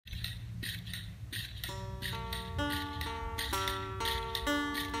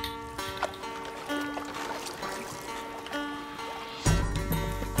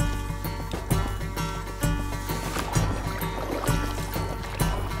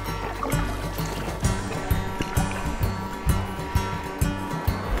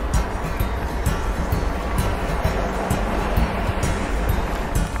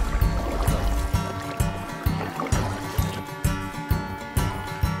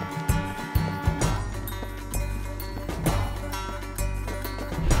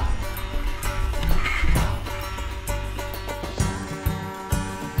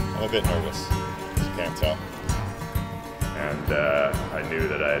bit nervous, as you can't tell. And I knew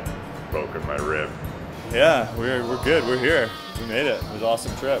that I had broken my rib. Yeah, we're good. We're here. We made it. It was an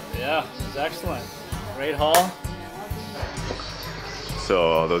awesome trip. Yeah, it was excellent. Great haul.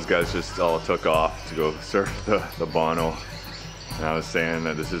 So those guys just all took off to go surf the Bono. And I was saying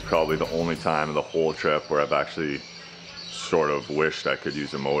that this is probably the only time of the whole trip where I've actually sort of wished I could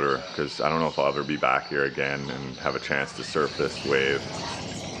use a motor, because I don't know if I'll ever be back here again and have a chance to surf this wave.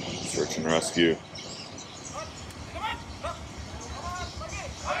 Search and rescue.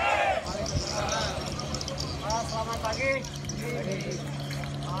 Selamat pagi.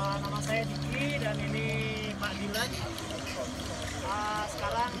 Nama saya Diki dan ini Pak Dilan.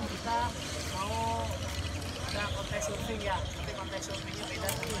 Sekarang kita mau ada kontes surfing ya. Tapi kontes surfingnya beda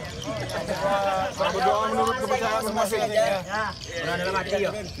tadi ya. Berdoa menurut kepercayaan masing-masing ya. Berdoa dalam hati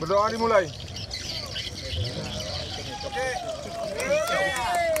ya. Berdoa dimulai. Oke.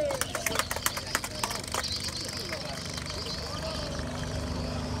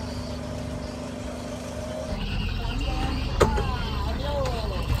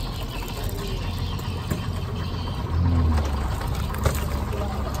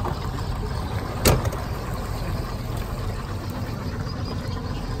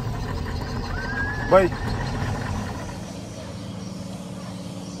 Baik.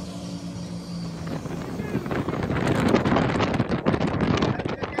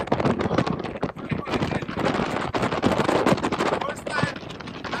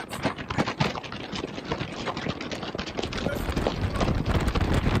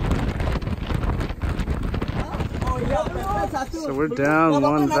 So we're down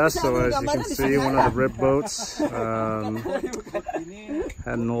one vessel, as you can see, one of the rib boats.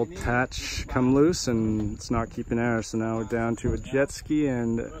 Had an old patch come loose and it's not keeping air, so now we're down to a jet ski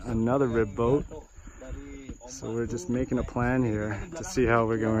and another rib boat. So we're just making a plan here to see how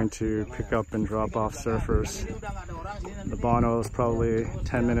we're going to pick up and drop off surfers. The Bono is probably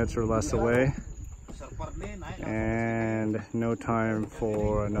 10 minutes or less away, and no time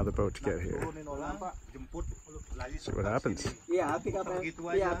for another boat to get here. See what happens.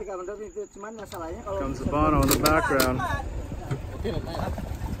 Comes the Bono in the background.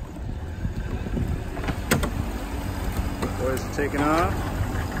 Boys are taking off.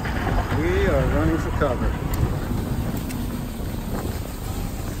 We are running for cover.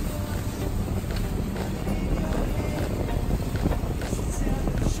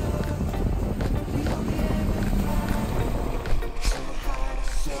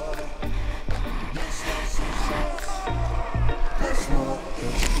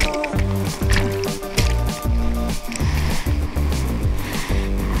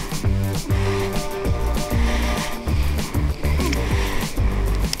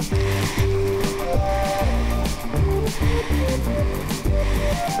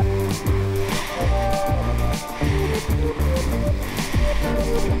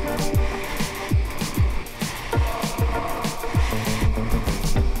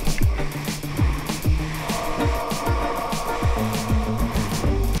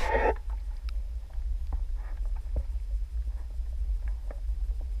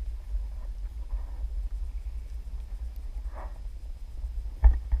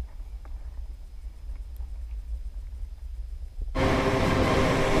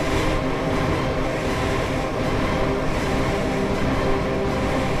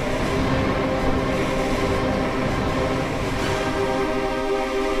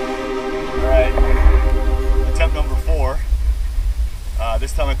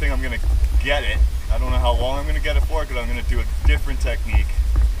 This time I think I'm gonna get it. I don't know how long I'm gonna get it for, because I'm gonna do a different technique.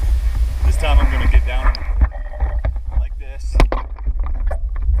 This time I'm gonna get down like this,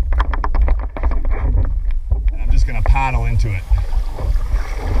 and I'm just gonna paddle into it.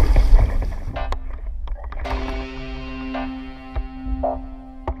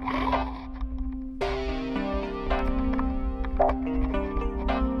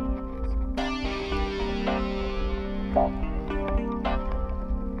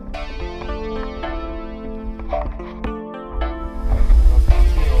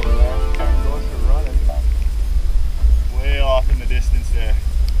 Distance there.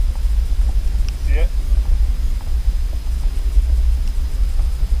 See it?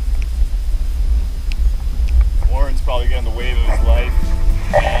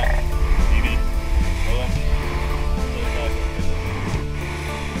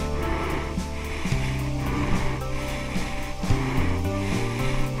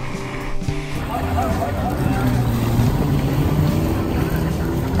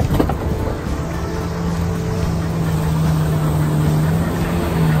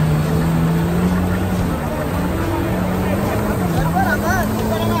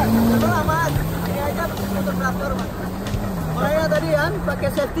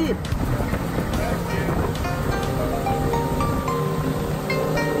 positive.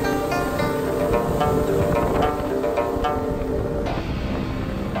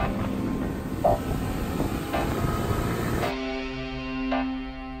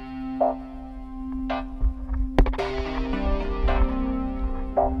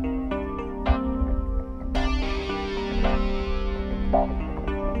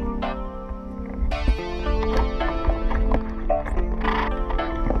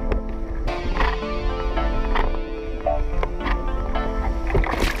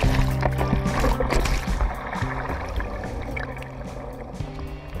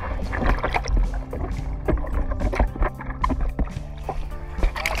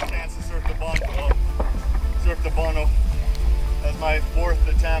 That's my 4th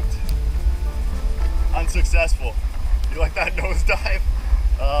attempt. Unsuccessful. You like that nosedive?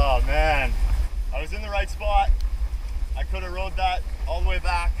 Oh man. I was in the right spot. I could have rode that all the way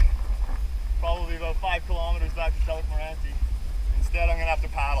back, probably about 5 kilometers back to trimaraned. Instead, I'm gonna have to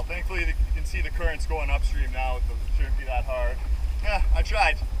paddle. Thankfully, you can see the currents going upstream now. It shouldn't be that hard. Yeah, I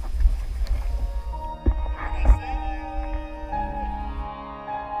tried.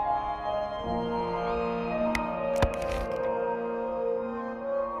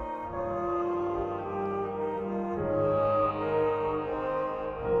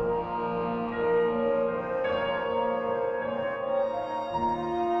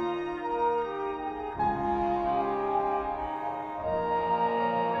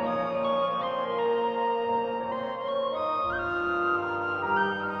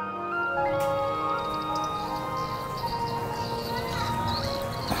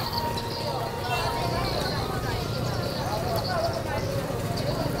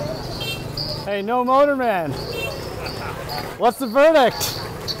 Hey, no motorman. What's the verdict?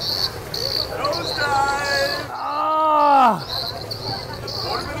 Nosedive! Ah! I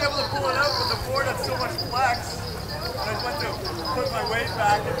would have been able to pull it out, but the board had so much flex. And I went to put my weight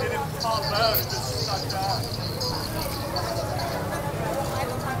back and didn't pop out. It just stuck down.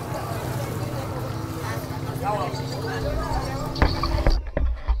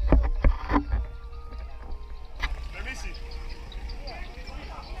 Let me see.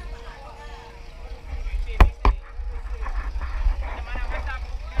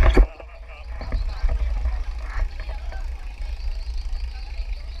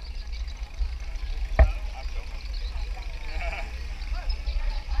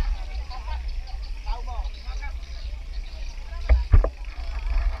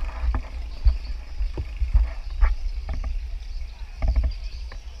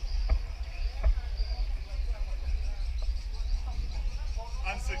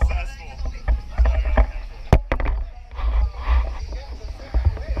 Unsuccessful.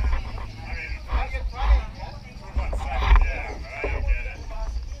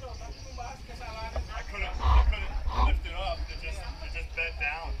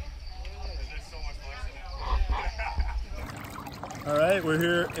 All right, we're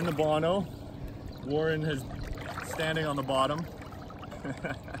here in the Bono. Warren is standing on the bottom.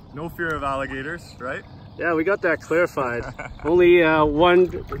 No fear of alligators, right? Yeah, we got that clarified. Only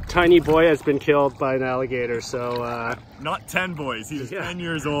one tiny boy has been killed by an alligator, so... Not 10 boys, he was 10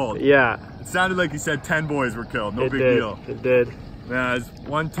 years old. Yeah. It sounded like he said 10 boys were killed, no big deal. It did. Yeah,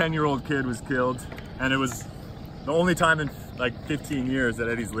 one 10-year-old kid was killed, and it was the only time in like 15 years that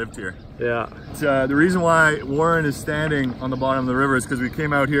Eddie's lived here. Yeah. The reason why Warren is standing on the bottom of the river is because we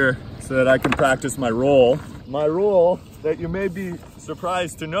came out here so that I can practice my roll. My roll, that you may be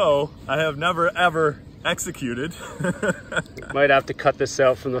surprised to know, I have never ever executed. Might have to cut this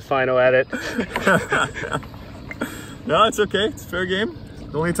out from the final edit. No, it's okay, it's fair game.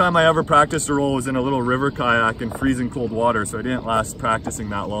 The only time I ever practiced a roll was in a little river kayak in freezing cold water, so I didn't last practicing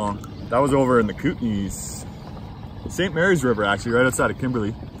that long. That was over in the Kootenays. St. Mary's River, actually, right outside of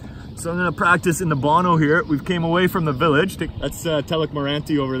Kimberley. So I'm gonna practice in the Bono here. We've came away from the village. That's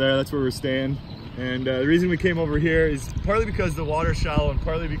trimaraned over there, that's where we're staying. And the reason we came over here is partly because the water's shallow and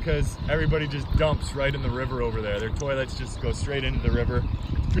partly because everybody just dumps right in the river over there. Their toilets just go straight into the river.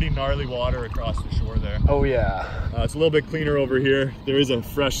 It's pretty gnarly water across the shore there. Oh yeah. It's a little bit cleaner over here. There is a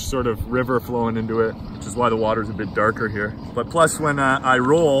fresh sort of river flowing into it, which is why the water's a bit darker here. But plus when I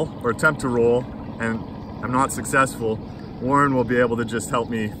roll, or attempt to roll, and I'm not successful, Warren will be able to just help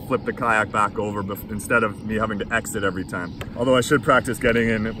me flip the kayak back over instead of me having to exit every time. Although I should practice getting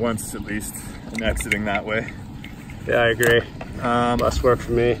in at once at least and exiting that way. Yeah, I agree. Less work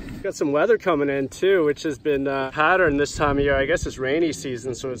for me. Got some weather coming in too, which has been a pattern this time of year. I guess it's rainy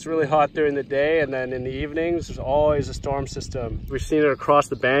season, so it's really hot during the day, and then in the evenings there's always a storm system. We've seen it across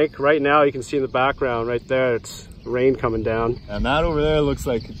the bank. Right now you can see in the background right there, it's rain coming down. And that over there looks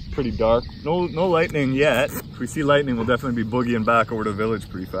like it's pretty dark. No lightning yet. If we see lightning, we'll definitely be boogieing back over to the village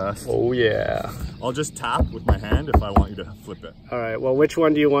pretty fast. Oh yeah. I'll just tap with my hand if I want you to flip it. All right, well, which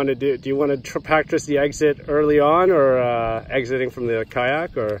one do you want to do? Do you want to practice the exit early on, or exiting from the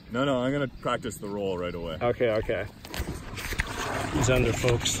kayak, or? No, I'm gonna practice the roll right away. Okay. He's under,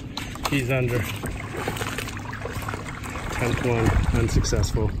 folks. He's under. 10th one,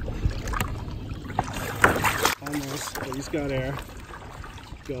 unsuccessful. Almost, but he's got air.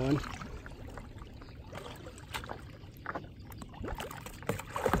 Going.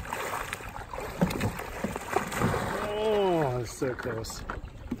 Oh, that's so close.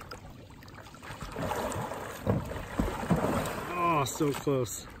 Oh, so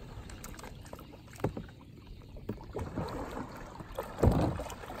close.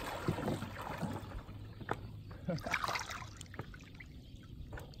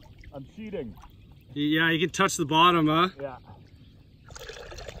 I'm cheating. Yeah, you can touch the bottom, huh? Yeah.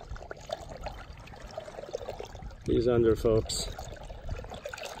 He's under, folks.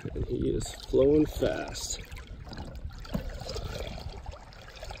 And he is flowing fast.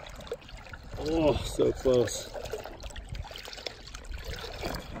 Oh, so close.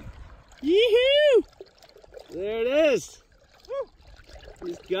 Yee-hoo! There it is. Woo.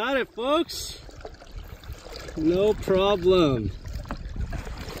 He's got it, folks. No problem.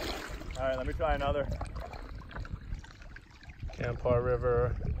 All right, let me try another. Kampar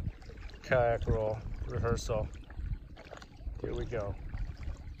River kayak roll rehearsal. Here we go.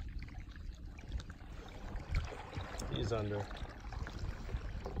 He's under.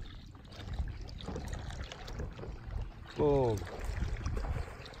 Boom.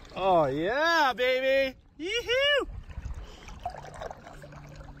 Oh yeah, baby! Yee-hoo!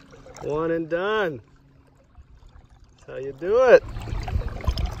 One and done. That's how you do it.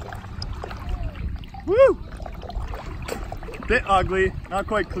 Woo! Bit ugly, not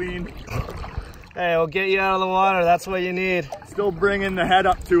quite clean. Hey, we'll get you out of the water. That's what you need. Still bringing the head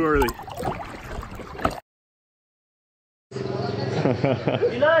up too early.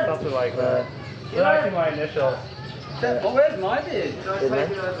 Something like that. That's actually my initials. Well, where's my dude? Can I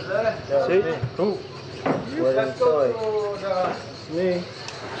take it over there? See? Ooh. Let's go to the Me.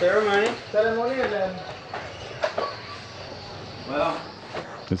 ceremony and then. Well,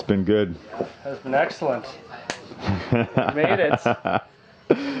 It's been good. That's been excellent. Made it.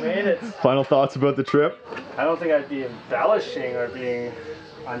 Made it. Final thoughts about the trip? I don't think I'd be embellishing or being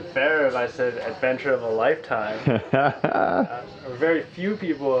unfair if I said adventure of a lifetime. Very few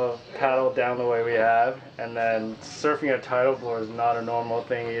people have paddled down the way we have, and then surfing a tidal board is not a normal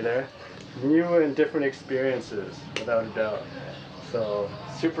thing either. New and different experiences, without a doubt. So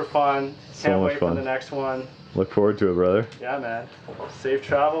super fun. Can't wait for the next one. Look forward to it, brother. Yeah, man. Safe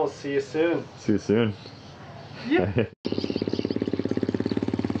travels. See you soon. See you soon. Yeah.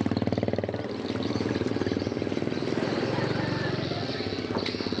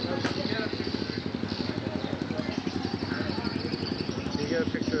 Get a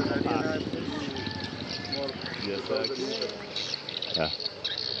picture of that. Yeah.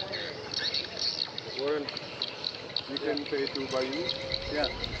 Warren, you can pay to buy you? Yeah.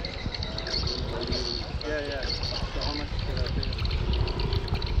 So how much should I pay?